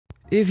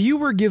If you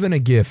were given a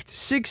gift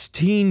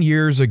 16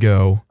 years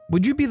ago,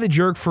 would you be the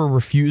jerk for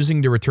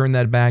refusing to return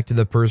that back to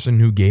the person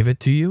who gave it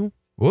to you?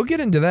 We'll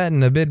get into that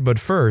in a bit, but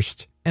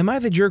first, am I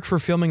the jerk for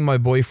filming my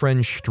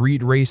boyfriend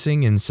street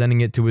racing and sending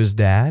it to his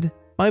dad?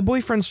 My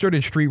boyfriend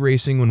started street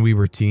racing when we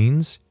were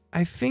teens.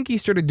 I think he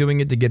started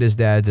doing it to get his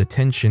dad's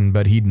attention,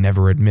 but he'd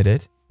never admit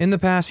it. In the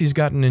past, he's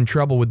gotten in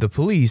trouble with the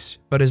police,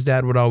 but his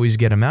dad would always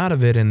get him out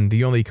of it, and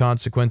the only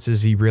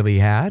consequences he really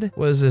had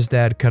was his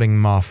dad cutting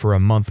him off for a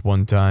month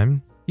one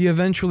time. He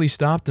eventually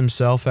stopped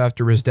himself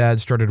after his dad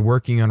started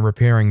working on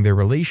repairing their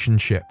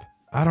relationship.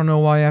 I don't know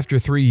why after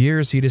 3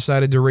 years he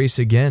decided to race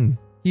again.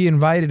 He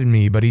invited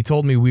me, but he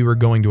told me we were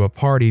going to a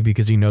party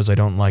because he knows I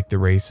don't like the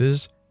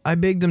races. I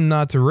begged him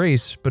not to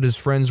race, but his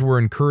friends were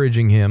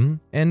encouraging him,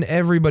 and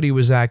everybody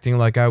was acting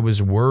like I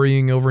was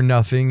worrying over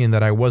nothing and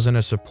that I wasn't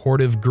a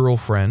supportive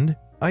girlfriend.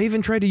 I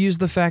even tried to use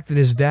the fact that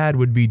his dad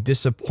would be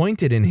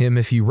disappointed in him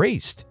if he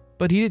raced,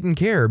 but he didn't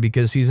care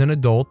because he's an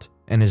adult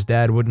and his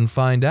dad wouldn't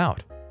find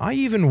out. I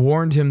even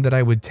warned him that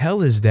I would tell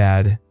his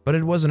dad, but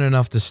it wasn't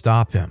enough to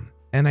stop him,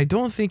 and I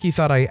don't think he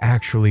thought I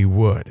actually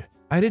would.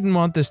 I didn't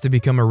want this to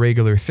become a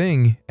regular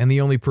thing, and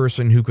the only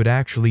person who could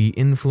actually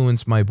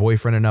influence my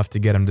boyfriend enough to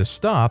get him to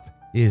stop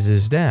is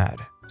his dad.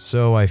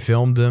 So I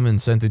filmed him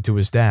and sent it to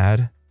his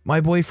dad.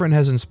 My boyfriend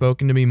hasn't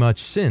spoken to me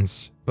much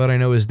since, but I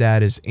know his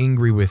dad is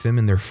angry with him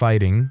and they're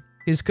fighting.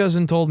 His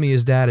cousin told me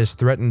his dad has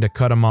threatened to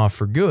cut him off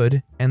for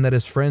good, and that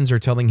his friends are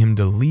telling him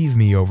to leave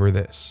me over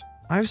this.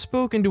 I've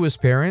spoken to his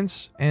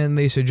parents, and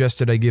they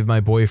suggested I give my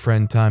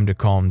boyfriend time to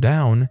calm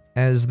down,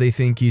 as they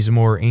think he's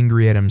more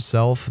angry at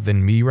himself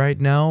than me right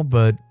now,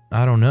 but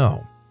I don't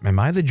know. Am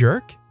I the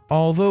jerk?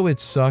 Although it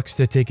sucks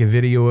to take a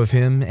video of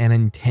him and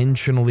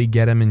intentionally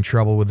get him in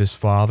trouble with his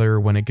father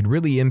when it could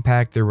really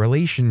impact their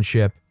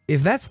relationship,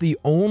 if that's the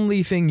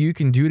only thing you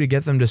can do to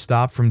get them to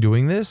stop from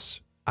doing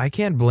this, I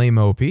can't blame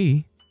OP.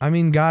 I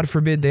mean, God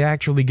forbid they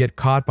actually get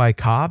caught by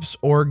cops,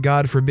 or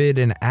God forbid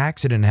an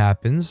accident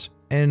happens,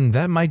 and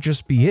that might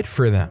just be it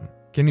for them.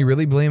 Can you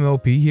really blame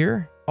OP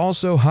here?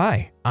 Also,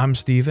 hi, I'm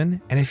Steven,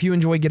 and if you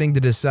enjoy getting to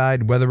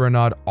decide whether or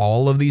not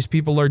all of these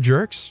people are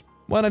jerks,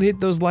 why not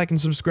hit those like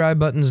and subscribe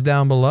buttons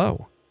down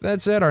below?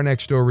 That said, our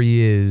next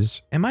story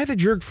is, am I the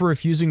jerk for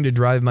refusing to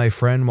drive my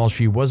friend while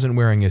she wasn't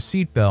wearing a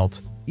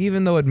seatbelt,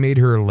 even though it made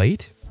her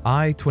late?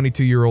 I,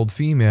 22-year-old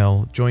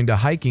female, joined a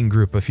hiking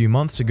group a few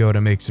months ago to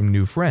make some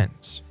new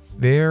friends.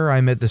 There, I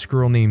met this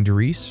girl named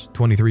Reese,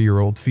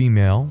 23-year-old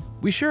female.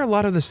 We share a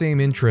lot of the same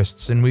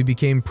interests and we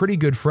became pretty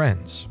good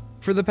friends.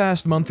 For the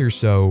past month or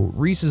so,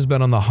 Reese has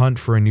been on the hunt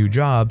for a new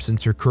job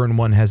since her current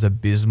one has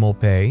abysmal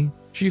pay.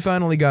 She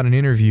finally got an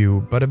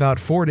interview, but about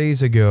 4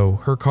 days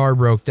ago, her car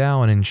broke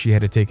down and she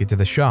had to take it to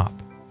the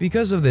shop.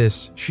 Because of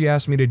this, she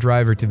asked me to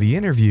drive her to the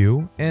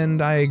interview,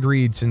 and I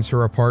agreed since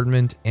her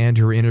apartment and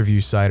her interview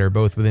site are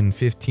both within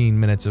 15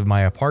 minutes of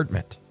my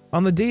apartment.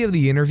 On the day of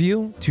the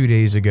interview, 2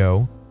 days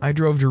ago, I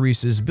drove to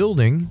Reese's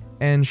building,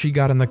 and she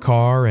got in the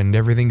car and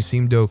everything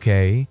seemed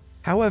okay.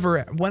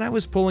 However, when I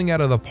was pulling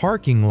out of the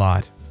parking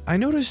lot, I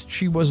noticed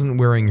she wasn't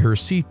wearing her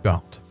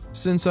seatbelt.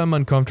 Since I'm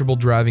uncomfortable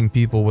driving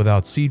people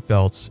without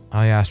seatbelts,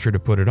 I asked her to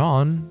put it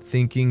on,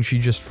 thinking she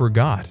just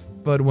forgot.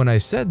 But when I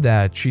said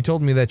that, she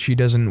told me that she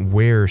doesn't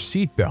wear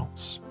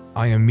seatbelts.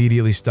 I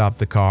immediately stopped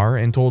the car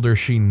and told her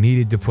she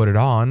needed to put it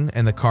on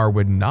and the car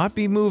would not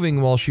be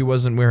moving while she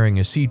wasn't wearing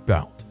a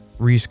seatbelt.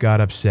 Reese got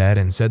upset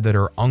and said that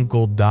her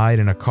uncle died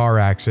in a car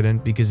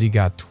accident because he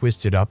got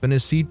twisted up in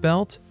his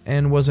seatbelt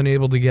and wasn't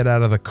able to get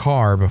out of the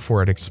car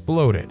before it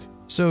exploded.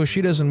 So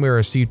she doesn't wear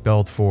a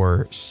seatbelt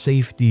for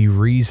safety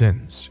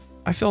reasons.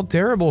 I felt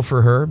terrible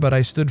for her, but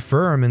I stood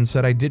firm and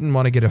said I didn't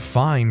want to get a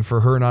fine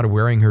for her not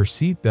wearing her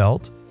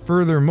seatbelt.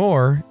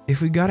 Furthermore,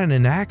 if we got in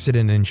an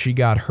accident and she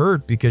got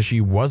hurt because she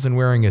wasn't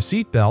wearing a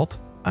seatbelt,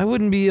 I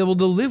wouldn't be able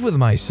to live with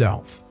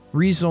myself.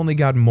 Reese only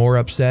got more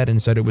upset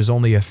and said it was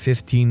only a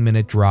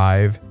 15-minute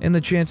drive, and the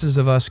chances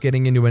of us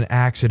getting into an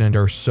accident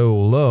are so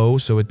low,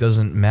 so it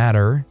doesn't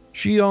matter.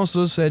 She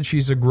also said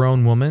she's a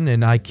grown woman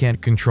and I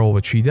can't control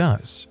what she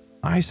does.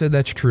 I said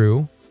that's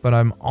true, but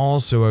I'm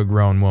also a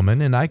grown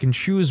woman and I can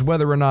choose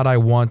whether or not I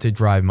want to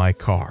drive my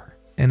car.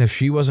 And if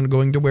she wasn't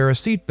going to wear a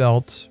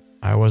seatbelt,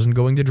 I wasn't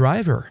going to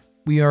drive her.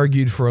 We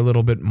argued for a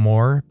little bit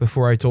more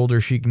before I told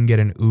her she can get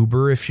an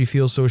Uber if she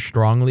feels so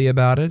strongly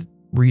about it.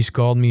 Reese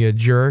called me a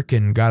jerk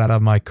and got out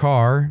of my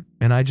car,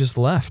 and I just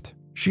left.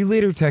 She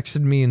later texted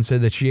me and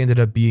said that she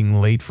ended up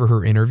being late for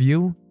her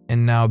interview,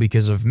 and now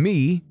because of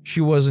me,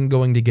 she wasn't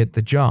going to get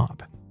the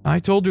job. I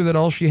told her that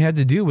all she had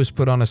to do was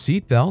put on a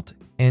seatbelt,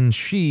 and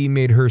she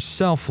made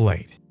herself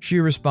late. She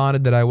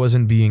responded that I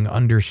wasn't being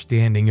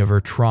understanding of her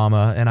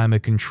trauma and I'm a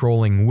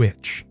controlling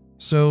witch.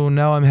 So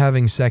now I'm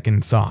having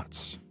second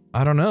thoughts.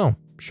 I don't know,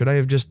 should I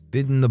have just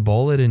bitten the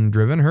bullet and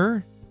driven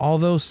her?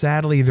 Although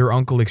sadly their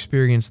uncle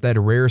experienced that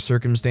rare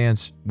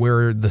circumstance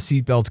where the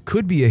seatbelt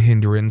could be a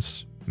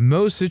hindrance,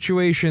 most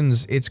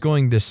situations it's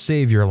going to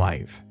save your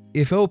life.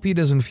 If OP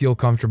doesn't feel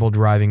comfortable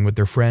driving with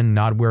their friend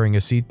not wearing a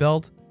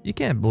seatbelt, you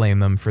can't blame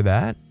them for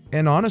that.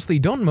 And honestly,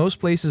 don't most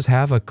places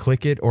have a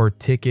click it or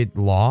ticket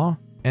law?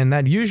 and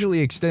that usually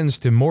extends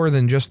to more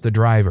than just the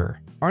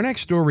driver. Our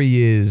next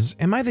story is,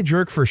 am I the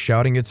jerk for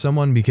shouting at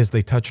someone because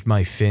they touched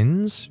my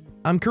fins?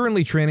 I'm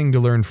currently training to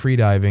learn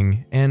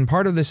freediving, and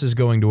part of this is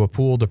going to a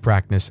pool to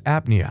practice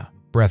apnea,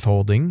 breath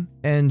holding,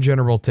 and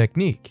general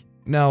technique.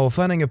 Now,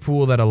 finding a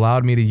pool that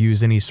allowed me to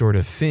use any sort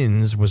of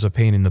fins was a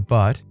pain in the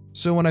butt,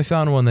 so when I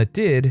found one that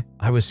did,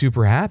 I was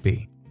super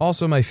happy.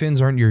 Also, my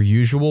fins aren't your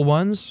usual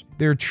ones.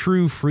 They're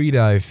true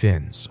freedive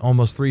fins,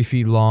 almost 3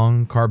 feet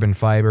long, carbon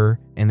fiber,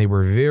 and they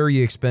were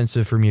very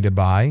expensive for me to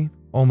buy,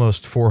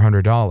 almost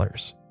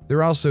 $400.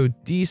 They're also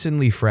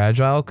decently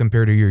fragile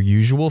compared to your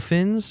usual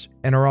fins,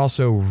 and are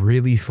also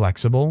really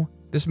flexible.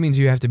 This means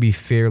you have to be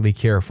fairly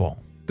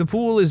careful. The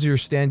pool is your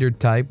standard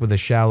type with a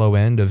shallow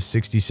end of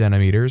 60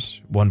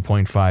 centimeters,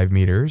 1.5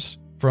 meters,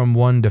 from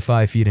 1 to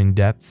 5 feet in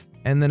depth,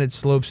 and then it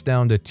slopes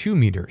down to 2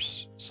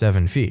 meters,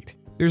 7 feet.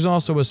 There's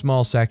also a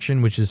small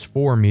section which is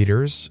 4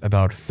 meters,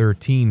 about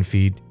 13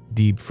 feet,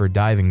 deep for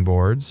diving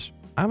boards.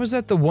 I was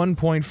at the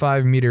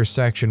 1.5 meter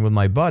section with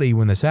my buddy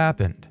when this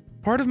happened.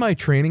 Part of my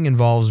training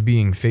involves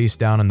being face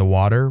down in the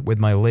water with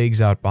my legs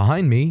out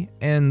behind me,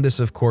 and this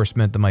of course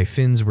meant that my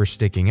fins were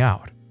sticking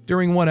out.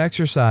 During one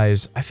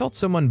exercise, I felt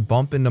someone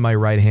bump into my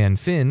right-hand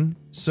fin,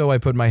 so I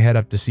put my head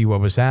up to see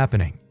what was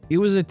happening. It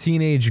was a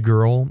teenage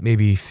girl,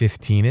 maybe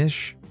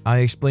 15-ish. I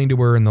explained to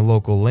her in the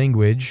local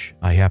language,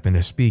 I happen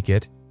to speak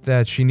it,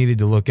 that she needed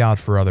to look out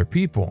for other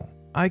people.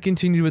 I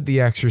continued with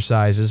the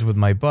exercises with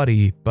my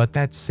buddy, but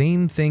that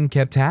same thing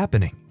kept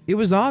happening. It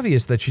was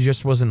obvious that she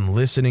just wasn't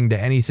listening to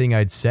anything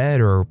I'd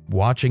said or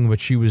watching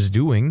what she was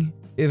doing.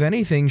 If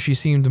anything, she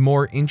seemed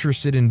more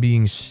interested in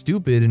being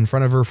stupid in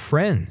front of her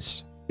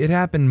friends. It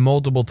happened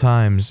multiple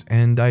times,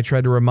 and I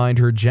tried to remind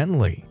her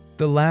gently.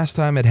 The last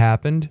time it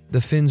happened,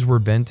 the fins were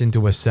bent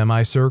into a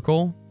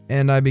semicircle,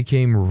 and I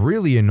became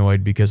really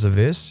annoyed because of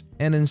this,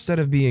 and instead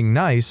of being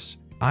nice,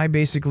 I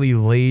basically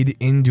laid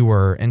into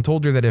her and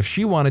told her that if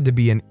she wanted to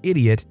be an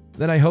idiot,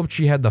 then I hoped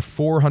she had the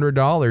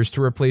 $400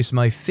 to replace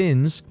my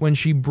fins when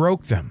she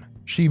broke them.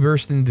 She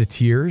burst into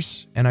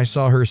tears, and I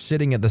saw her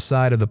sitting at the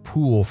side of the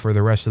pool for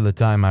the rest of the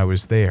time I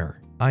was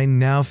there. I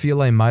now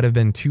feel I might have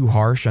been too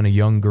harsh on a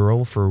young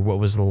girl for what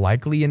was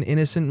likely an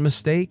innocent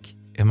mistake.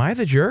 Am I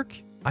the jerk?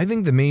 I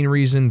think the main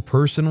reason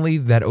personally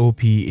that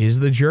OP is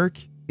the jerk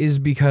is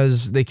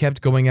because they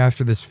kept going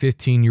after this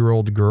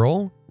 15-year-old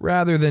girl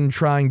rather than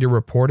trying to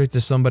report it to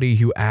somebody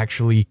who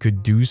actually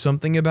could do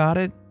something about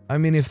it. I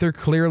mean, if they're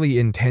clearly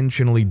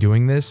intentionally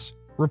doing this,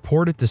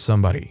 report it to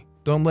somebody.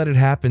 Don't let it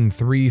happen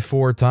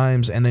 3-4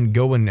 times and then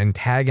go and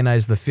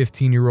antagonize the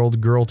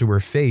 15-year-old girl to her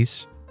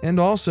face. And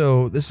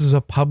also, this is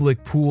a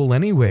public pool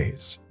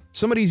anyways.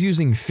 Somebody's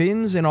using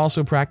fins and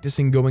also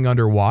practicing going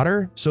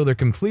underwater, so they're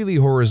completely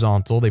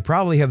horizontal. They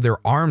probably have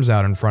their arms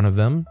out in front of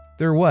them.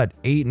 They're what,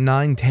 8,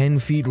 9, 10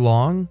 feet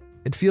long?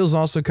 It feels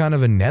also kind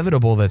of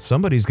inevitable that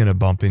somebody's gonna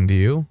bump into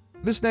you.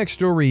 This next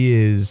story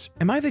is,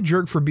 am I the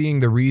jerk for being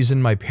the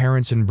reason my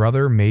parents and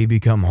brother may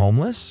become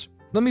homeless?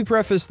 Let me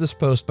preface this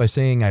post by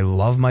saying I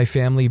love my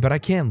family, but I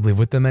can't live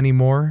with them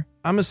anymore.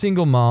 I'm a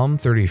single mom,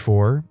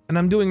 34, and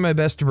I'm doing my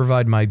best to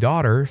provide my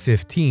daughter,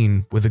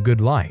 15, with a good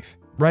life.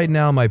 Right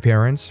now, my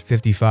parents,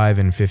 55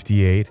 and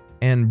 58,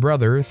 and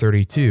brother,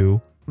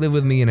 32, live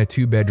with me in a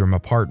 2-bedroom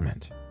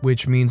apartment,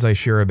 which means I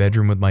share a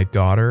bedroom with my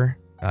daughter.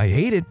 I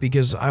hate it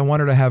because I want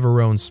her to have her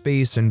own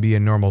space and be a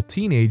normal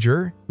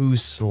teenager who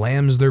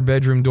slams their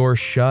bedroom door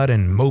shut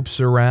and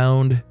mopes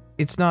around.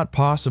 It's not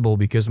possible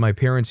because my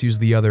parents use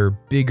the other,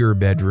 bigger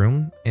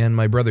bedroom, and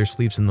my brother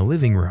sleeps in the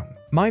living room.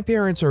 My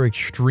parents are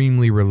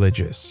extremely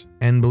religious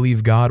and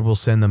believe God will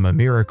send them a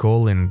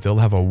miracle and they'll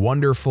have a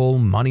wonderful,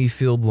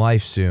 money-filled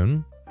life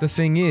soon. The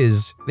thing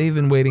is, they've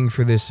been waiting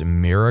for this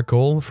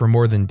miracle for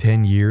more than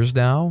 10 years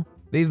now.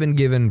 They've been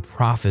given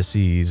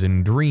prophecies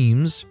and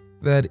dreams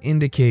that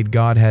indicate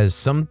God has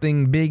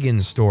something big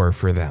in store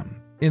for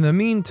them. In the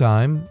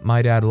meantime,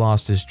 my dad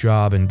lost his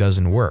job and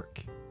doesn't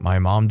work. My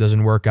mom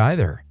doesn't work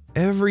either.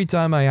 Every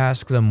time I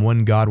ask them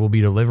when God will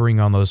be delivering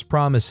on those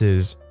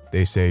promises,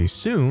 they say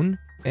soon,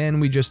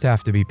 and we just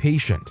have to be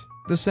patient.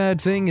 The sad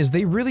thing is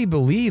they really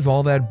believe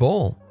all that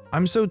bull.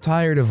 I'm so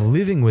tired of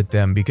living with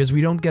them because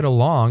we don't get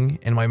along,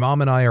 and my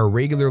mom and I are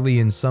regularly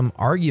in some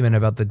argument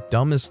about the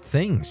dumbest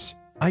things.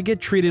 I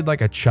get treated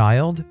like a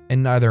child,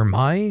 and neither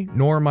my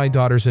nor my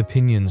daughter's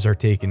opinions are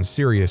taken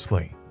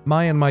seriously.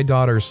 My and my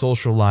daughter's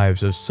social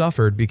lives have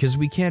suffered because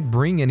we can't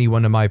bring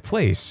anyone to my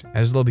place,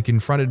 as they'll be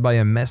confronted by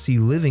a messy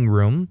living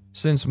room,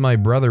 since my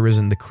brother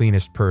isn't the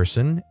cleanest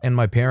person, and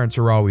my parents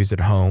are always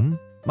at home.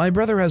 My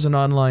brother has an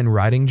online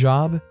writing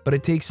job, but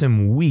it takes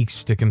him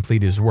weeks to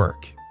complete his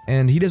work,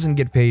 and he doesn't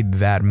get paid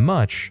that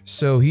much,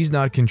 so he's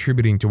not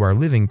contributing to our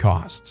living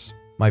costs.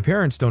 My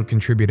parents don't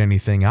contribute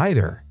anything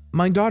either.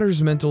 My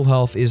daughter's mental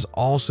health is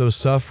also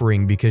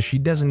suffering because she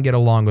doesn't get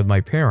along with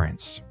my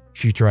parents.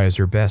 She tries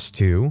her best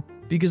to,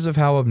 because of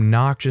how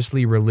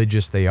obnoxiously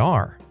religious they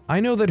are. I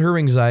know that her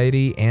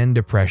anxiety and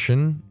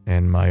depression,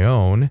 and my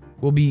own,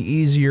 will be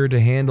easier to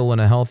handle in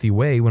a healthy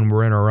way when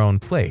we're in our own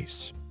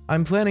place.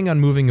 I'm planning on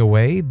moving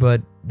away,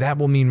 but that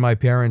will mean my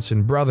parents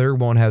and brother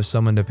won't have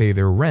someone to pay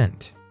their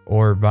rent.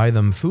 or buy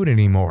them food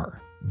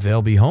anymore.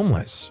 They'll be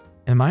homeless.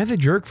 Am I the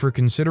jerk for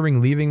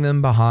considering leaving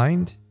them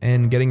behind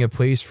and getting a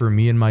place for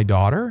me and my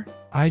daughter?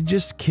 I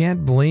just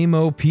can't blame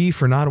OP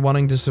for not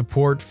wanting to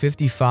support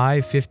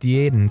 55,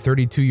 58, and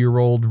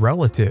 32-year-old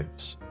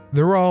relatives.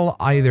 They're all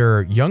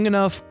either young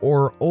enough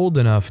or old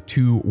enough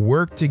to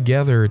work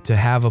together to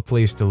have a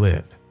place to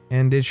live.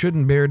 And it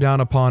shouldn't bear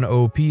down upon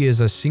OP as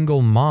a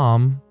single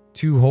mom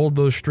to hold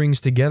those strings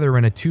together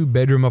in a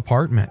 2-bedroom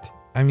apartment.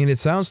 I mean, it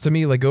sounds to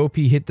me like OP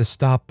hit the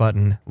stop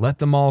button, let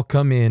them all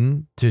come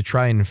in to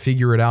try and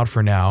figure it out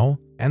for now,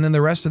 and then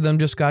the rest of them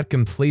just got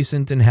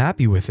complacent and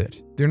happy with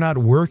it. They're not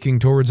working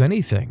towards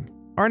anything.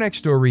 Our next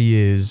story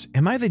is,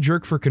 am I the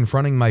jerk for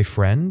confronting my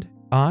friend?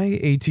 I,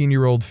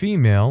 18-year-old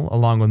female,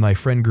 along with my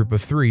friend group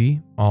of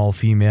 3, all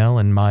female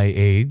and my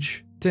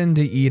age, tend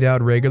to eat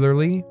out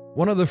regularly.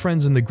 One of the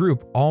friends in the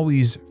group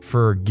always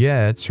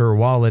forgets her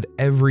wallet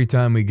every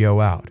time we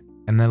go out,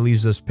 and that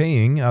leaves us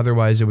paying,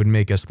 otherwise it would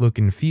make us look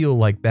and feel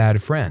like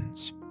bad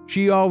friends.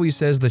 She always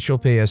says that she'll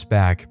pay us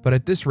back, but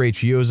at this rate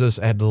she owes us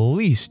at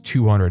least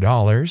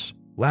 $200.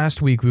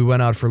 Last week we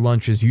went out for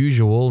lunch as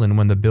usual, and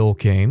when the bill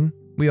came,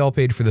 we all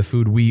paid for the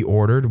food we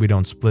ordered, we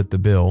don't split the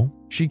bill.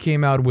 She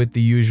came out with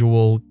the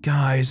usual,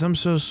 "Guys, I'm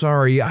so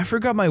sorry, I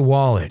forgot my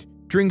wallet.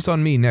 Drinks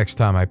on me next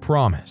time, I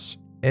promise."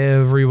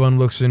 Everyone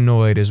looks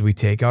annoyed as we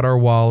take out our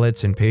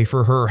wallets and pay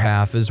for her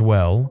half as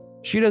well.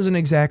 She doesn't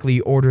exactly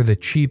order the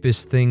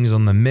cheapest things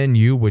on the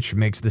menu, which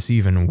makes this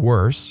even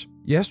worse.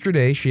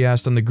 Yesterday, she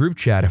asked on the group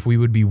chat if we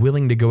would be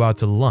willing to go out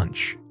to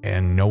lunch,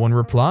 and no one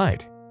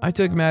replied. I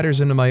took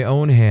matters into my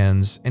own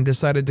hands and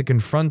decided to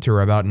confront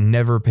her about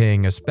never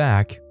paying us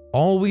back,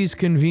 always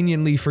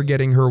conveniently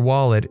forgetting her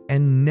wallet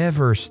and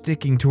never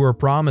sticking to her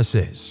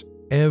promises.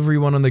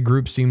 Everyone in the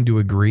group seemed to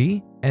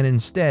agree, and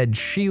instead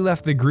she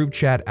left the group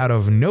chat out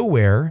of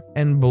nowhere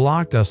and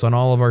blocked us on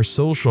all of our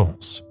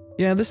socials.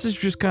 Yeah, this is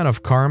just kind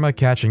of karma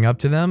catching up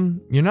to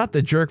them. You're not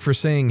the jerk for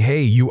saying,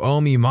 "Hey, you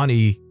owe me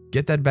money,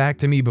 get that back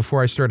to me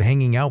before I start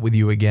hanging out with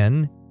you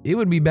again." It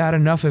would be bad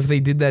enough if they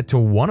did that to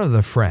one of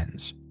the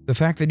friends. The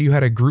fact that you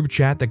had a group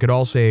chat that could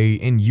all say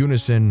in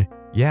unison,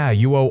 "Yeah,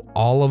 you owe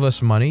all of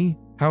us money,"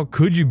 how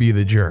could you be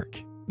the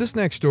jerk? This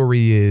next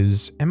story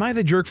is, am I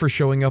the jerk for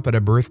showing up at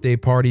a birthday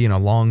party in a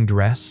long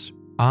dress?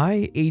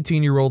 I,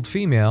 18-year-old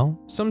female,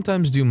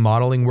 sometimes do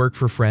modeling work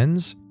for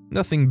friends.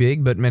 Nothing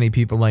big, but many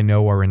people I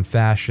know are in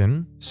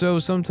fashion, so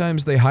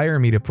sometimes they hire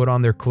me to put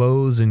on their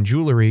clothes and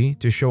jewelry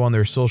to show on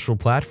their social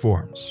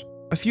platforms.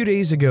 A few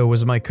days ago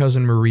was my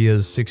cousin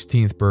Maria's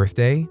 16th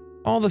birthday.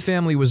 All the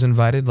family was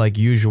invited like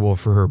usual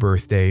for her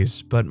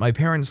birthdays, but my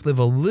parents live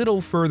a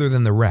little further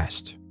than the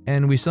rest,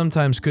 and we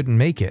sometimes couldn't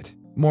make it.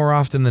 More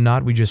often than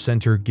not, we just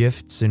sent her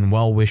gifts and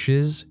well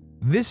wishes.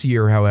 This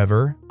year,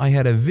 however, I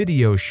had a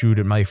video shoot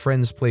at my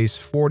friend's place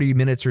 40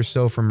 minutes or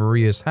so from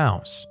Maria's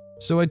house,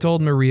 so I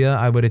told Maria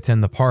I would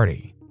attend the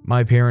party.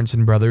 My parents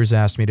and brothers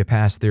asked me to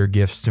pass their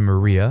gifts to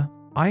Maria.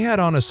 I had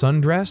on a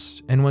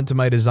sundress and went to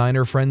my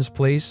designer friend's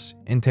place,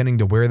 intending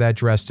to wear that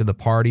dress to the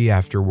party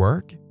after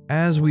work.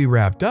 As we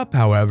wrapped up,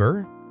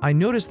 however, I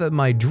noticed that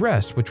my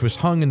dress, which was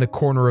hung in the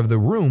corner of the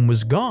room,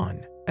 was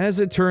gone. As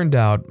it turned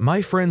out,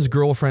 my friend's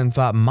girlfriend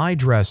thought my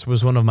dress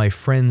was one of my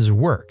friend's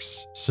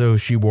works, so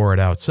she wore it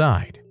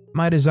outside.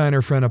 My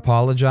designer friend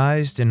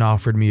apologized and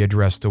offered me a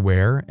dress to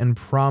wear and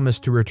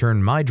promised to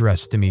return my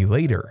dress to me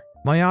later.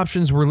 My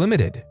options were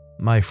limited.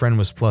 My friend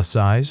was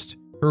plus-sized.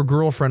 Her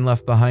girlfriend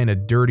left behind a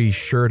dirty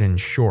shirt and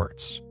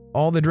shorts.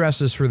 All the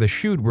dresses for the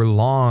shoot were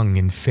long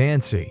and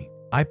fancy.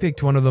 I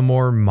picked one of the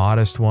more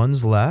modest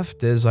ones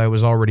left as I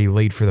was already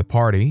late for the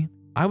party.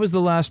 I was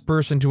the last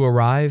person to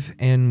arrive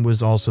and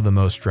was also the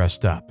most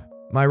dressed up.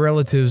 My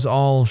relatives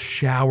all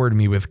showered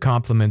me with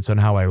compliments on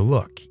how I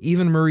look,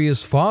 even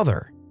Maria's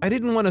father. I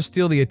didn't want to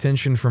steal the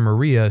attention from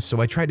Maria, so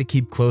I tried to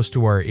keep close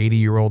to our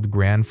 80-year-old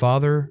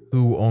grandfather,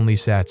 who only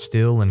sat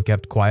still and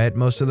kept quiet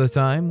most of the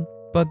time.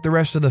 But the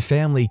rest of the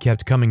family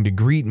kept coming to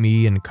greet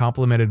me and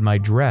complimented my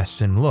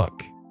dress and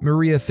look.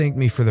 Maria thanked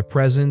me for the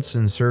presents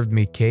and served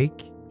me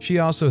cake. She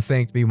also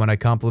thanked me when I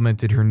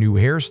complimented her new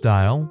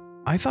hairstyle.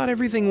 I thought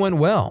everything went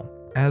well.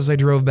 As I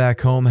drove back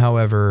home,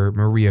 however,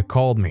 Maria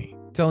called me,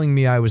 telling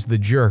me I was the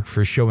jerk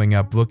for showing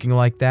up looking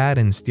like that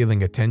and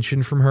stealing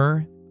attention from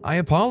her. I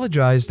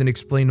apologized and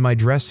explained my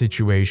dress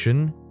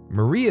situation.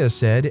 Maria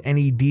said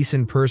any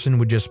decent person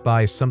would just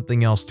buy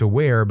something else to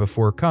wear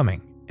before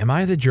coming. Am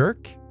I the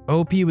jerk?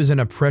 OP was in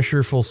a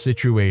pressureful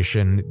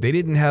situation. They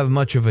didn't have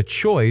much of a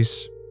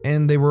choice,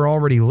 and they were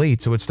already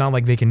late, so it's not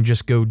like they can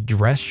just go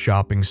dress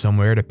shopping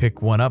somewhere to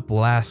pick one up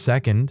last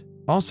second.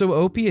 Also,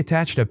 OP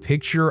attached a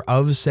picture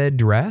of said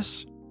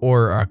dress,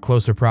 or a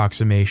close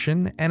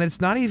approximation, and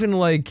it's not even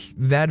like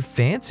that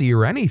fancy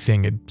or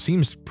anything. It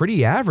seems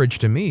pretty average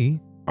to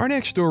me. Our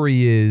next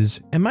story is,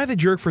 am I the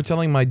jerk for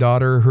telling my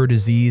daughter her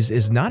disease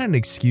is not an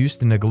excuse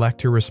to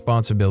neglect her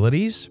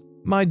responsibilities?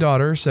 My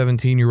daughter,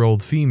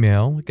 17-year-old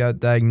female, got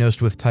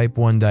diagnosed with type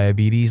 1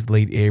 diabetes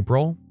late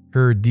April.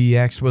 Her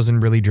DX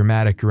wasn't really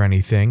dramatic or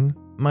anything.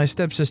 My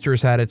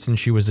stepsister's had it since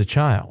she was a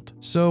child,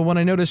 so when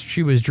I noticed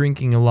she was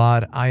drinking a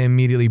lot, I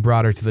immediately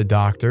brought her to the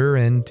doctor,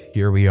 and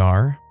here we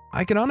are.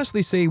 I can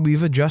honestly say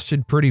we've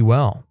adjusted pretty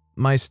well.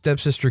 My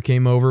stepsister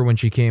came over when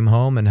she came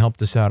home and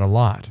helped us out a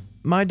lot.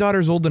 My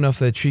daughter's old enough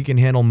that she can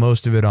handle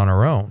most of it on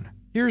her own.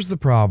 Here's the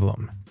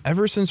problem.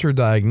 Ever since her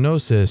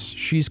diagnosis,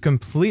 she's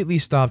completely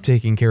stopped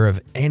taking care of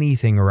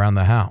anything around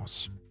the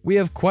house. We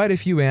have quite a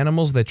few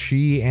animals that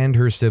she and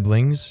her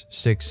siblings,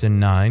 6 and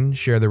 9,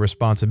 share the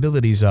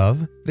responsibilities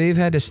of. They've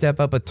had to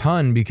step up a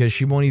ton because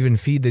she won't even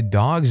feed the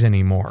dogs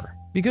anymore.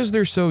 Because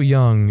they're so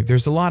young,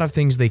 there's a lot of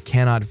things they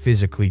cannot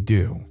physically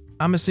do.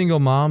 I'm a single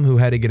mom who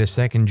had to get a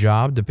second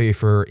job to pay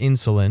for her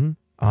insulin.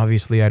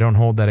 Obviously, I don't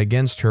hold that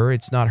against her,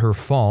 it's not her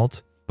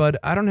fault, but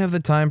I don't have the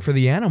time for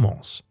the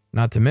animals.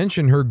 Not to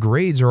mention her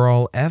grades are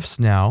all Fs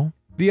now.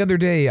 The other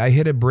day, I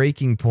hit a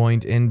breaking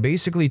point and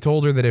basically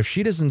told her that if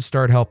she doesn't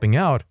start helping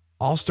out,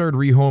 I'll start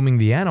rehoming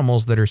the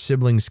animals that her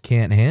siblings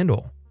can't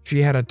handle.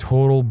 She had a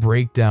total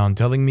breakdown,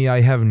 telling me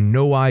I have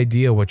no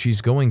idea what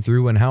she's going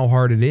through and how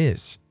hard it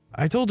is.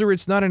 I told her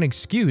it's not an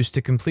excuse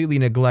to completely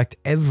neglect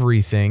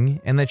everything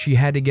and that she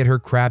had to get her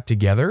crap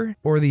together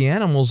or the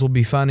animals will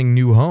be finding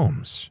new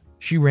homes.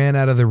 She ran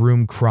out of the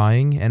room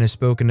crying and has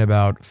spoken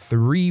about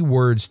 3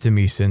 words to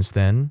me since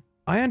then.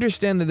 I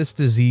understand that this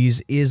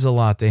disease is a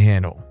lot to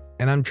handle,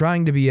 and I'm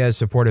trying to be as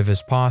supportive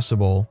as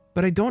possible,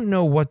 but I don't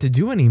know what to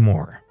do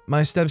anymore.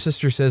 My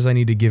stepsister says I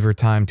need to give her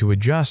time to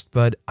adjust,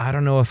 but I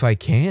don't know if I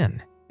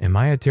can. Am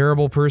I a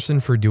terrible person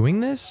for doing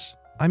this?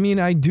 I mean,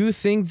 I do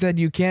think that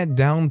you can't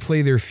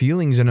downplay their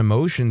feelings and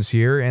emotions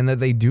here and that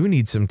they do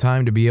need some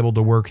time to be able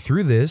to work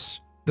through this.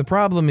 The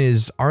problem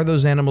is, are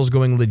those animals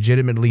going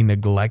legitimately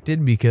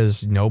neglected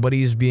because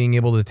nobody's being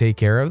able to take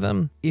care of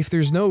them? If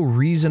there's no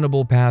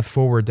reasonable path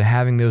forward to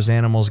having those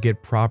animals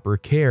get proper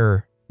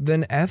care,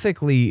 then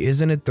ethically,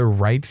 isn't it the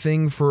right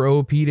thing for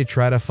OP to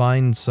try to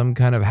find some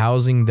kind of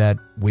housing that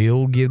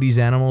will give these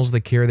animals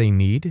the care they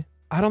need?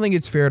 I don't think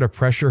it's fair to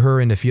pressure her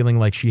into feeling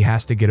like she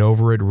has to get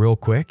over it real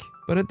quick,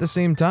 but at the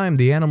same time,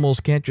 the animals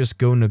can't just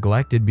go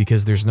neglected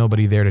because there's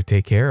nobody there to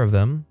take care of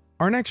them.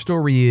 Our next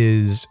story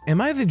is,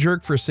 am I the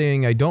jerk for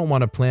saying I don't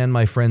want to plan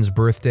my friend's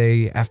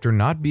birthday after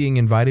not being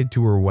invited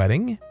to her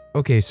wedding?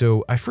 Okay,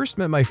 so I first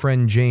met my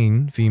friend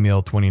Jane,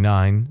 female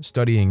 29,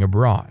 studying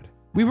abroad.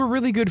 We were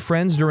really good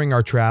friends during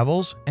our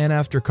travels, and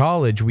after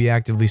college we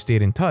actively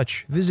stayed in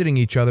touch, visiting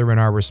each other in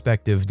our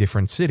respective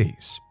different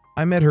cities.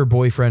 I met her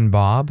boyfriend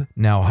Bob,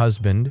 now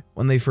husband,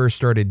 when they first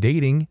started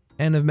dating,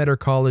 and have met her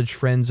college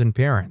friends and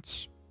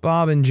parents.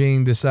 Bob and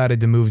Jane decided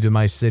to move to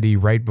my city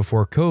right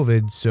before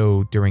COVID,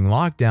 so during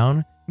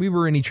lockdown, we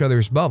were in each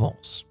other's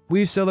bubbles.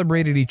 We've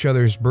celebrated each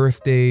other's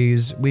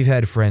birthdays, we've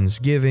had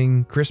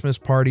Friendsgiving, Christmas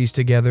parties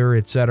together,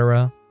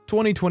 etc.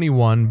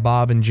 2021,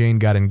 Bob and Jane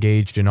got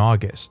engaged in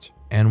August,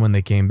 and when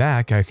they came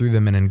back, I threw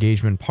them an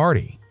engagement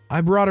party.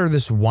 I brought her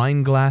this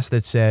wine glass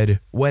that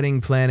said,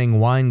 "Wedding Planning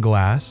Wine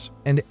Glass,"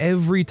 and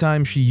every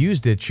time she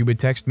used it, she would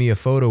text me a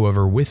photo of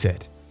her with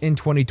it. In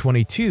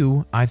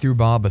 2022, I threw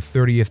Bob a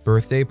 30th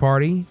birthday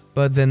party,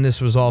 but then this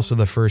was also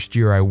the first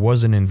year I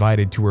wasn't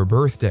invited to her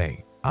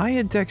birthday. I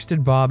had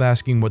texted Bob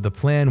asking what the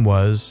plan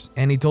was,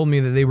 and he told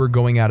me that they were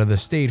going out of the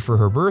state for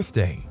her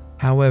birthday.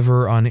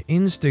 However, on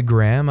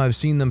Instagram, I've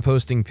seen them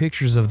posting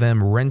pictures of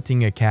them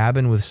renting a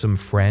cabin with some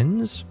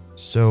friends,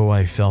 so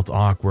I felt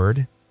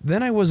awkward.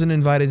 Then I wasn't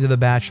invited to the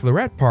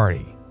bachelorette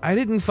party. I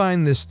didn't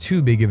find this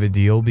too big of a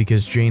deal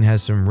because Jane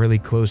has some really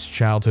close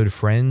childhood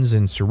friends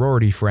and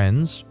sorority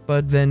friends,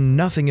 but then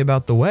nothing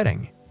about the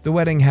wedding. The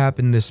wedding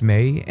happened this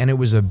May, and it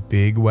was a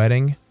big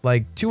wedding,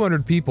 like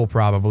 200 people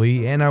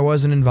probably, and I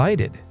wasn't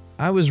invited.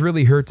 I was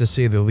really hurt to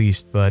say the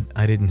least, but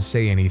I didn't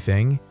say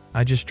anything.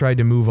 I just tried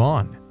to move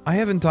on. I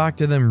haven't talked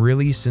to them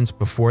really since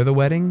before the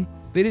wedding.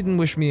 They didn't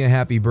wish me a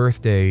happy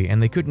birthday,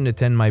 and they couldn't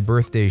attend my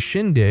birthday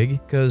shindig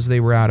because they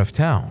were out of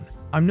town.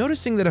 I'm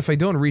noticing that if I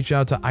don't reach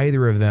out to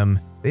either of them,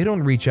 they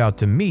don't reach out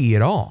to me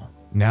at all.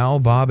 Now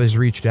Bob has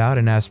reached out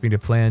and asked me to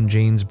plan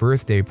Jane's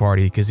birthday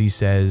party because he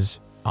says,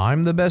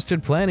 I'm the best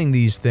at planning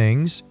these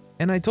things,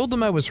 and I told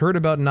him I was hurt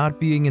about not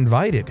being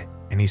invited.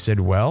 And he said,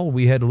 well,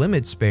 we had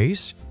limit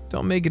space.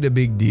 Don't make it a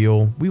big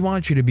deal. We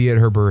want you to be at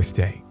her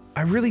birthday.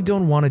 I really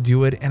don't want to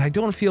do it, and I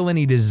don't feel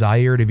any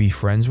desire to be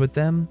friends with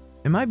them.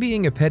 Am I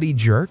being a petty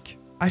jerk?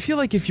 I feel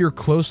like if you're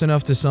close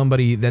enough to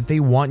somebody that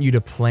they want you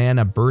to plan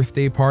a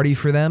birthday party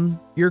for them,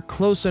 you're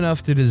close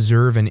enough to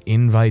deserve an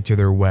invite to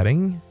their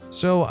wedding.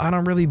 So I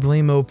don't really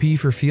blame OP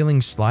for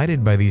feeling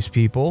slighted by these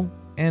people.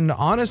 And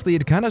honestly,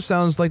 it kind of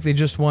sounds like they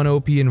just want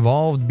OP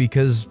involved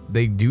because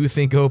they do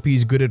think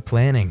OP's good at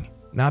planning,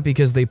 not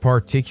because they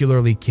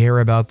particularly care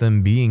about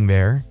them being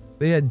there.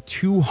 They had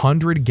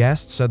 200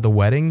 guests at the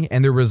wedding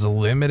and there was a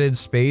limited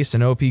space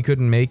and OP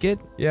couldn't make it?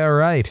 Yeah,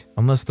 right.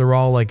 Unless they're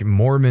all like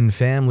Mormon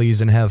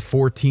families and have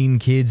 14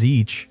 kids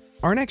each.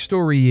 Our next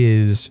story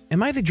is,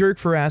 am I the jerk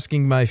for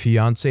asking my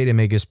fiancé to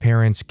make his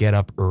parents get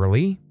up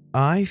early?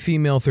 I,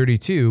 female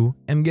 32,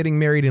 am getting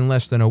married in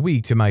less than a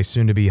week to my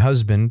soon-to-be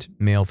husband,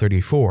 male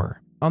 34.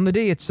 On the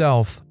day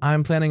itself,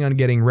 I'm planning on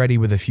getting ready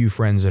with a few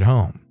friends at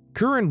home.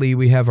 Currently,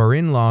 we have our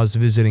in-laws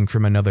visiting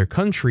from another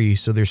country,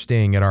 so they're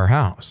staying at our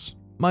house.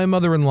 My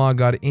mother-in-law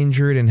got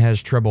injured and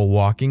has trouble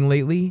walking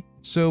lately,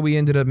 so we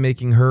ended up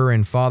making her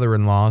and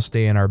father-in-law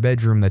stay in our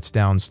bedroom that's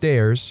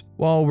downstairs,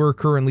 while we're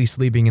currently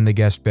sleeping in the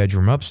guest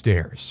bedroom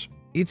upstairs.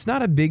 It's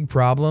not a big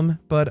problem,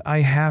 but I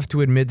have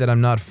to admit that I'm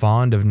not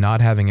fond of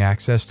not having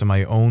access to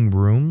my own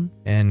room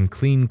and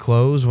clean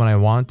clothes when I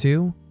want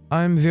to.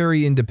 I'm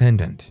very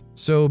independent,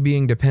 so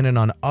being dependent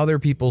on other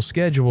people's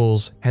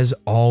schedules has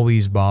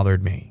always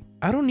bothered me.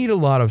 I don't need a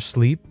lot of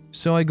sleep,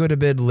 so I go to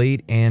bed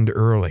late and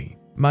early.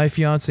 My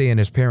fiancé and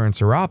his parents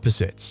are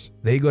opposites.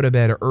 They go to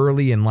bed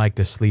early and like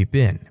to sleep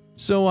in.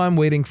 So I'm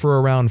waiting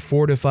for around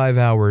 4 to 5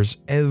 hours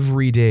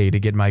every day to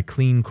get my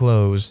clean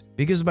clothes,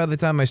 because by the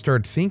time I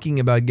start thinking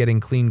about getting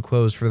clean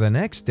clothes for the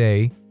next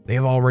day,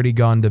 they've already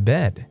gone to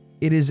bed.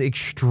 It is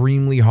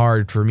extremely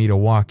hard for me to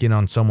walk in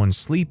on someone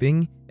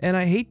sleeping, and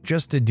I hate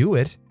just to do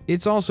it.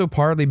 It's also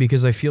partly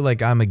because I feel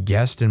like I'm a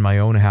guest in my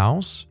own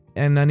house,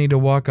 and I need to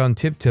walk on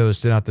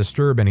tiptoes to not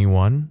disturb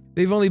anyone.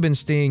 They've only been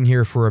staying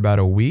here for about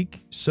a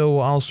week, so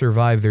I'll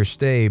survive their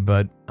stay,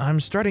 but I'm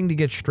starting to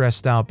get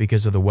stressed out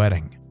because of the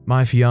wedding.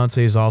 My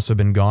fiancé has also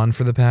been gone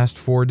for the past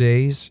 4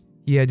 days.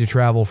 He had to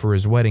travel for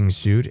his wedding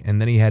shoot,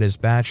 and then he had his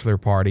bachelor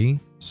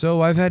party.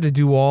 So I've had to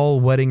do all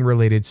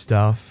wedding-related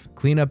stuff,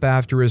 clean up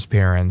after his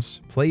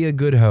parents, play a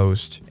good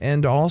host,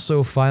 and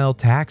also file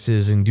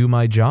taxes and do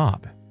my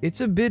job.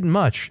 It's a bit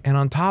much, and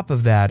on top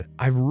of that,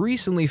 I've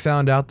recently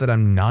found out that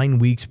I'm 9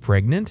 weeks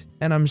pregnant,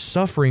 and I'm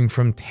suffering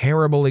from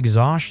terrible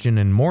exhaustion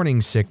and morning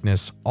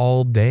sickness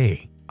all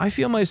day. I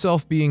feel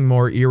myself being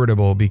more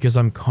irritable because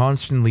I'm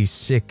constantly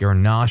sick or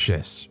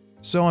nauseous.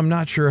 So I'm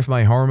not sure if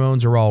my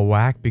hormones are all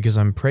whack because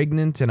I'm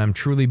pregnant and I'm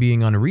truly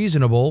being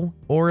unreasonable,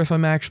 or if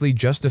I'm actually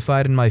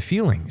justified in my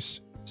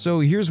feelings.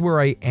 So here's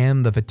where I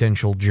am the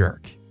potential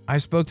jerk. I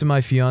spoke to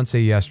my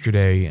fiancé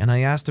yesterday and I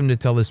asked him to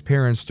tell his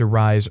parents to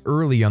rise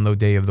early on the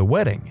day of the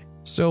wedding,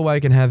 so I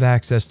can have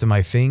access to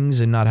my things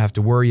and not have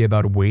to worry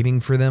about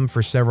waiting for them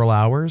for several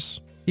hours.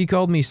 He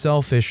called me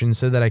selfish and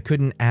said that I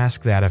couldn't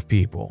ask that of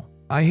people.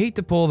 I hate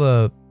to pull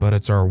the "but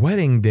it's our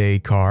wedding day"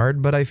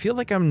 card, but I feel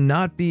like I'm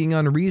not being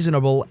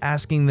unreasonable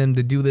asking them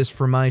to do this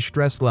for my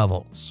stress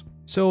levels.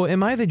 So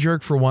am I the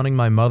jerk for wanting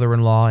my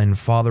mother-in-law and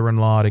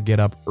father-in-law to get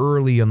up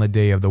early on the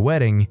day of the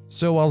wedding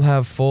so I'll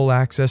have full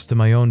access to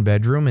my own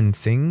bedroom and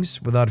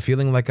things without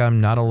feeling like I'm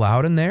not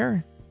allowed in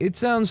there? It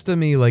sounds to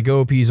me like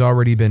OP's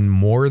already been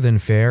more than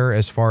fair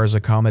as far as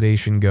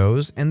accommodation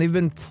goes, and they've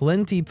been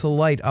plenty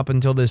polite up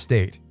until this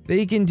date.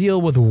 They can deal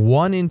with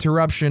one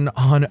interruption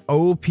on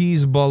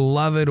OP's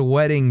beloved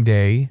wedding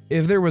day.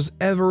 If there was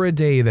ever a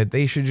day that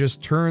they should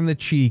just turn the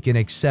cheek and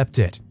accept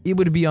it, it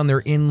would be on their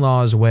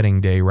in-laws' wedding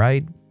day,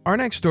 right? Our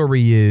next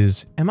story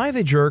is, am I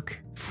the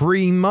jerk?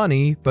 Free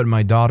money, but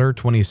my daughter,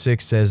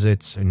 26, says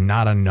it's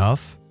not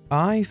enough.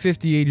 I,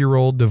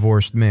 58-year-old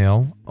divorced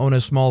male, own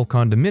a small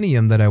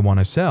condominium that I want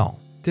to sell.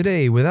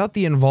 Today, without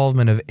the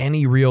involvement of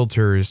any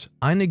realtors,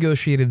 I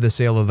negotiated the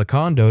sale of the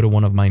condo to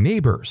one of my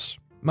neighbors.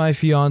 My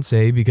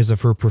fiancé, because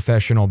of her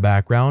professional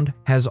background,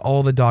 has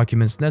all the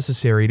documents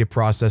necessary to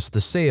process the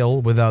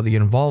sale without the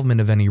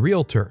involvement of any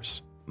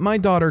realtors. My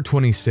daughter,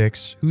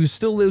 26, who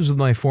still lives with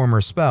my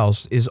former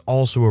spouse, is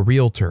also a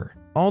realtor.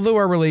 Although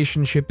our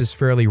relationship is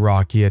fairly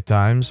rocky at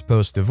times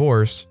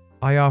post-divorce,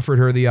 I offered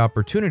her the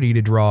opportunity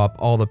to draw up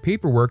all the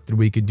paperwork that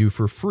we could do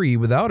for free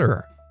without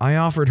her. I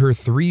offered her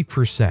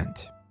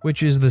 3%,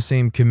 which is the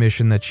same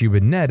commission that she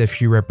would net if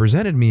she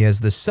represented me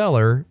as the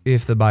seller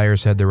if the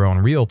buyers had their own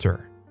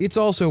realtor. It's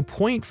also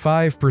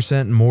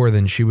 0.5% more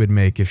than she would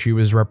make if she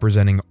was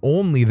representing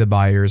only the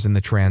buyers in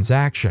the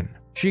transaction.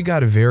 She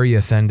got very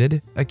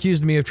offended,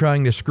 accused me of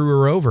trying to screw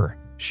her over.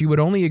 She would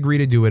only agree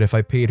to do it if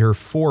I paid her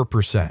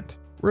 4%.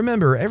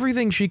 Remember,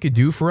 everything she could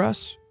do for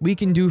us, we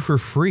can do for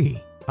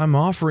free. I'm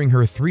offering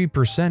her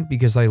 3%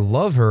 because I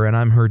love her and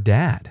I'm her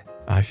dad.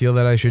 I feel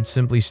that I should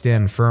simply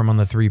stand firm on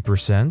the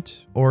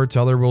 3% or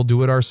tell her we'll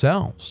do it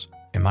ourselves.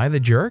 Am I the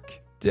jerk?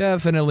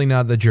 Definitely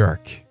not the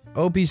jerk.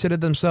 OP said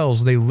it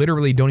themselves, they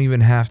literally don't even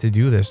have to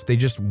do this, they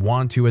just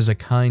want to as a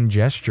kind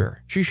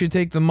gesture. She should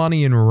take the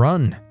money and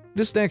run.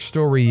 This next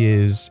story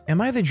is,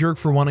 am I the jerk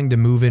for wanting to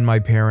move in my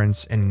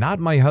parents' and not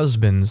my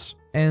husband's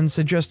and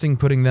suggesting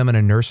putting them in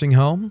a nursing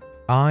home?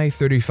 I,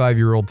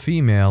 35-year-old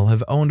female,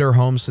 have owned our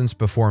home since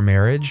before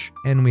marriage,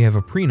 and we have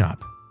a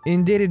prenup.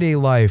 In day-to-day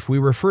life, we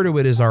refer to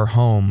it as our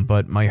home,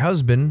 but my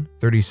husband,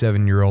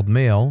 37-year-old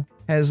male,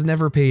 has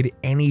never paid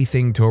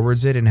anything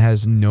towards it and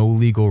has no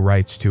legal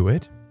rights to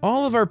it.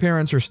 All of our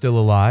parents are still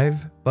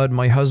alive, but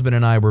my husband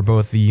and I were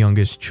both the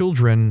youngest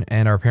children,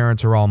 and our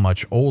parents are all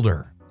much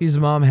older. His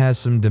mom has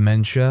some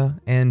dementia,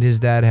 and his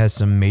dad has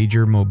some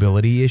major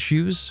mobility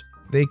issues.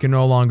 They can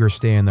no longer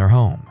stay in their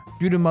home.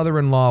 Due to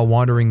mother-in-law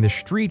wandering the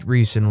street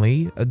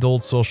recently,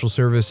 adult social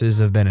services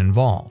have been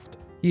involved.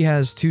 He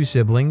has 2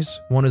 siblings,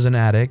 one is an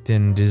addict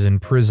and is in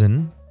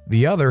prison.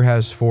 The other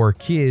has 4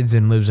 kids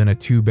and lives in a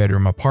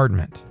 2-bedroom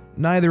apartment.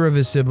 Neither of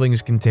his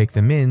siblings can take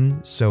them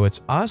in, so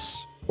it's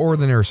us or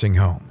the nursing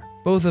home.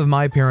 Both of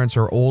my parents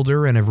are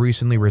older and have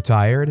recently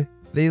retired.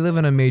 They live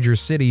in a major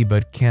city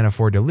but can't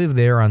afford to live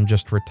there on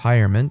just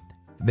retirement.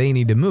 They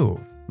need to move.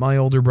 My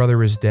older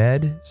brother is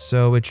dead,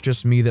 so it's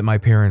just me that my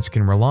parents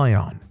can rely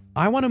on.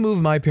 I want to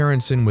move my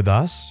parents in with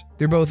us.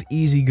 They're both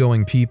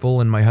easygoing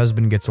people and my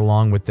husband gets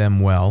along with them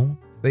well.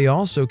 They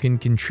also can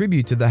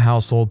contribute to the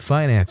household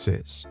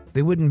finances.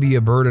 They wouldn't be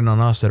a burden on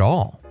us at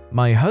all.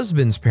 My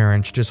husband's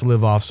parents just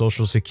live off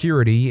Social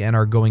Security and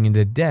are going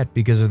into debt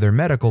because of their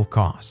medical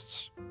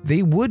costs.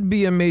 They would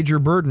be a major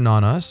burden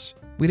on us.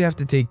 We'd have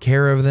to take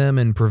care of them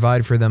and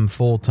provide for them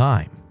full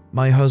time.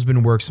 My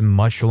husband works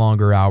much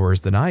longer hours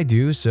than I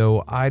do,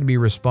 so I'd be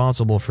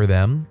responsible for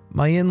them.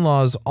 My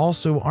in-laws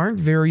also aren't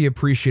very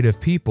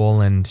appreciative people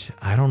and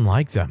I don't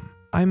like them.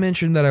 I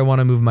mentioned that I want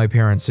to move my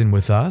parents in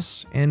with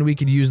us, and we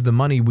could use the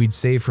money we'd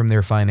save from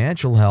their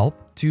financial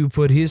help to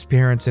put his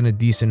parents in a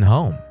decent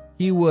home.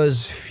 He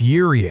was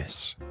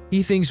furious.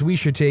 He thinks we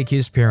should take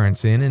his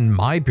parents in and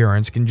my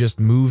parents can just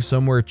move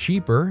somewhere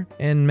cheaper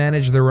and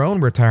manage their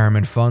own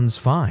retirement funds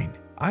fine.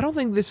 I don't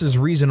think this is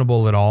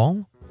reasonable at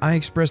all. I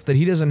expressed that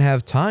he doesn't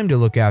have time to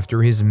look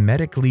after his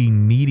medically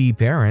needy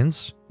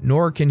parents,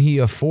 nor can he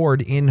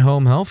afford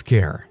in-home health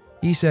care.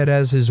 He said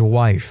as his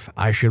wife,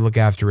 I should look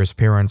after his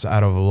parents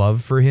out of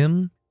love for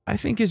him. I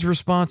think his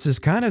response is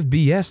kind of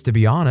BS, to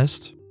be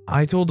honest.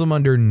 I told him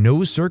under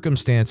no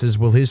circumstances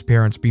will his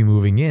parents be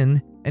moving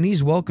in, and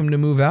he's welcome to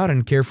move out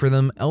and care for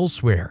them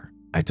elsewhere.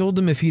 I told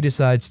him if he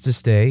decides to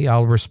stay,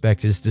 I'll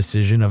respect his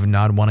decision of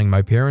not wanting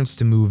my parents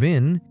to move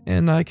in,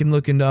 and I can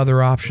look into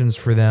other options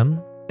for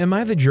them. Am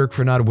I the jerk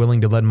for not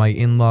willing to let my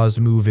in-laws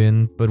move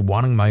in, but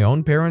wanting my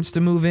own parents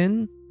to move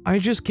in? I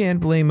just can't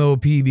blame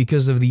OP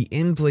because of the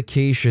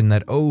implication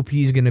that OP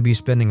is going to be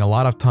spending a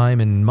lot of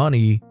time and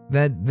money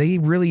that they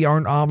really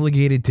aren't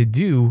obligated to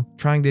do,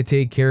 trying to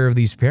take care of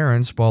these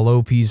parents while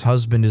OP's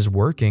husband is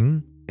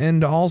working.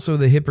 And also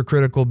the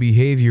hypocritical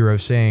behavior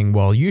of saying,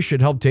 well, you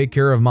should help take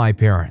care of my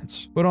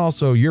parents, but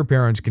also your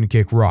parents can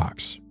kick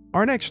rocks.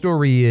 Our next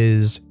story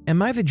is,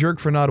 am I the jerk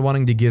for not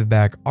wanting to give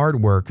back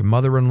artwork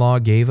mother-in-law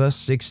gave us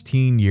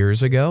 16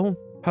 years ago?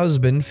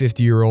 Husband,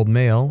 50-year-old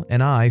male,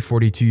 and I,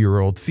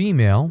 42-year-old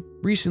female,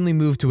 recently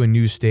moved to a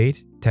new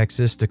state,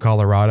 Texas to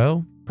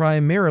Colorado,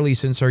 primarily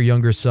since our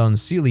younger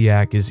son's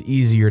celiac is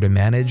easier to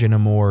manage in a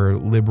more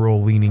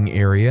liberal-leaning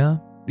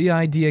area. The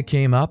idea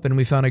came up and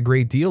we found a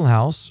great deal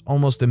house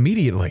almost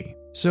immediately.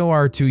 So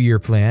our 2-year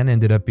plan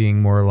ended up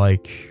being more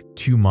like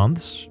 2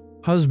 months.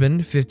 Husband,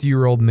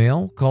 50-year-old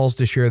male, calls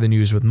to share the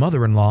news with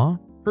mother-in-law.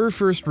 Her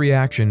first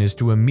reaction is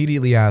to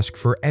immediately ask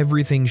for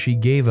everything she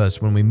gave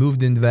us when we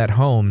moved into that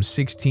home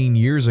 16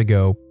 years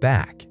ago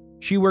back.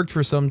 She worked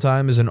for some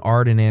time as an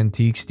art and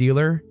antiques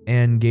dealer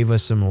and gave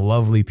us some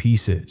lovely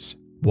pieces.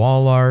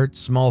 Wall art,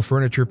 small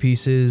furniture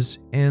pieces,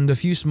 and a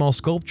few small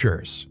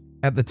sculptures.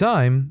 At the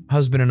time,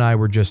 husband and I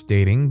were just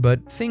dating,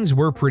 but things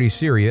were pretty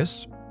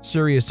serious.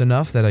 Serious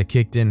enough that I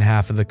kicked in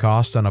half of the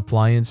cost on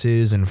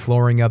appliances and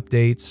flooring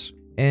updates,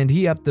 and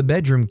he upped the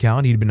bedroom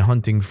count he'd been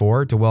hunting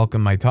for to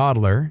welcome my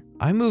toddler.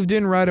 I moved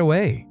in right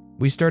away.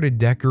 We started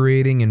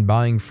decorating and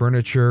buying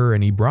furniture,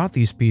 and he brought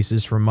these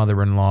pieces from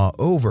mother-in-law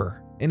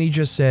over. And he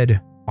just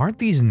said, "Aren't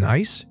these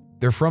nice?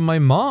 They're from my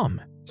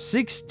mom."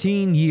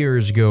 16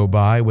 years go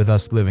by with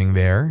us living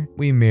there.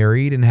 We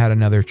married and had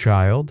another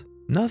child.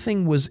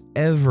 Nothing was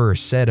ever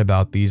said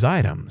about these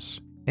items.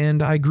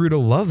 And I grew to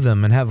love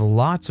them and have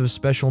lots of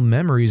special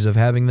memories of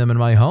having them in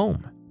my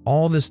home.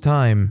 All this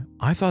time,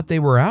 I thought they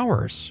were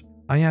ours.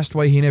 I asked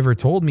why he never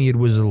told me it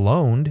was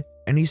loaned,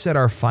 and he said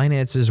our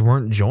finances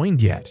weren't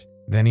joined yet.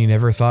 Then he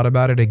never thought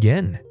about it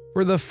again.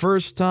 For the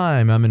first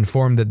time, I'm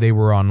informed that they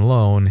were on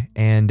loan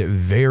and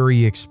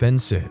very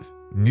expensive.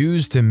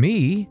 News to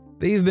me,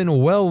 they've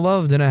been well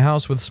loved in a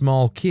house with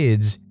small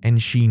kids,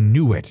 and she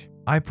knew it.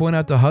 I point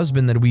out to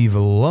husband that we've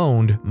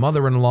loaned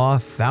mother-in-law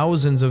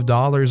thousands of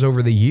dollars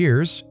over the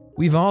years.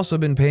 We've also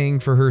been paying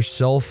for her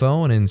cell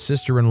phone and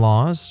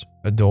sister-in-laws.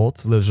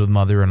 Adult, lives with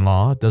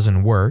mother-in-law,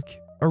 doesn't work.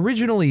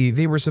 Originally,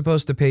 they were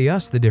supposed to pay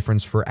us the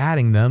difference for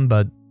adding them,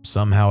 but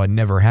somehow it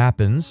never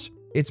happens.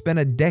 It's been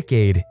a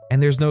decade,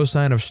 and there's no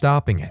sign of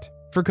stopping it.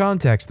 For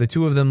context, the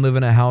two of them live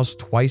in a house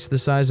twice the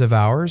size of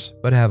ours,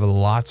 but have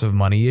lots of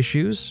money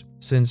issues.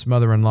 Since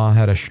mother-in-law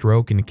had a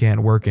stroke and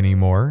can't work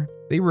anymore,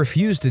 they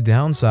refuse to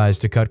downsize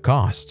to cut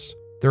costs.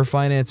 Their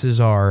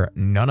finances are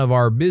none of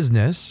our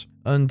business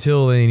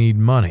until they need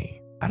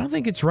money. I don't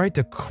think it's right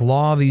to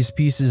claw these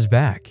pieces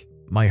back.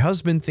 My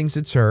husband thinks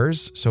it's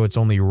hers, so it's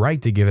only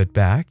right to give it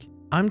back.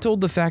 I'm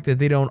told the fact that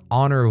they don't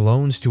honor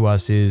loans to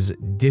us is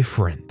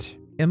different.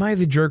 Am I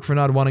the jerk for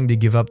not wanting to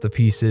give up the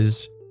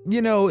pieces?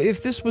 You know,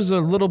 if this was a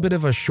little bit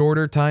of a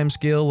shorter time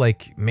scale,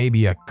 like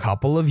maybe a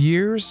couple of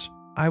years,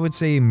 I would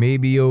say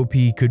maybe OP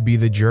could be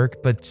the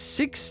jerk, but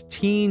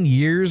 16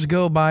 years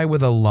go by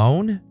with a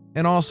loan?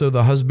 And also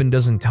the husband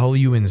doesn't tell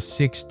you in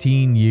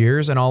 16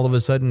 years and all of a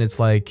sudden it's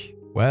like,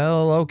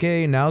 well,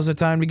 okay, now's the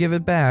time to give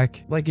it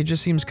back. Like, it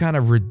just seems kind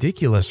of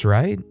ridiculous,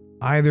 right?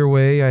 Either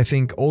way, I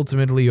think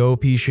ultimately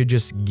OP should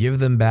just give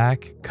them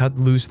back, cut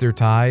loose their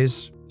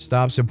ties,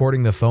 stop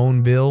supporting the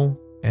phone bill,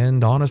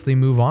 and honestly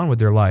move on with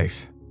their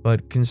life.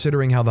 but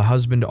considering how the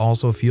husband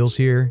also feels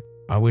here,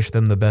 I wish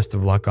them the best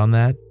of luck on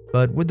that.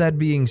 But with that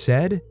being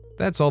said,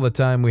 that's all the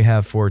time we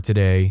have for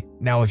today.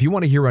 Now, if you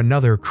want to hear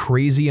another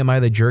crazy Am I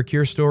the Jerk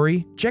Here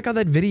story, check out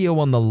that video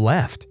on the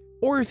left.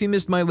 Or if you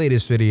missed my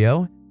latest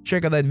video,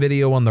 check out that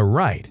video on the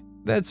right.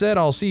 That said,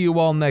 I'll see you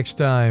all next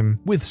time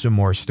with some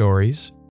more stories.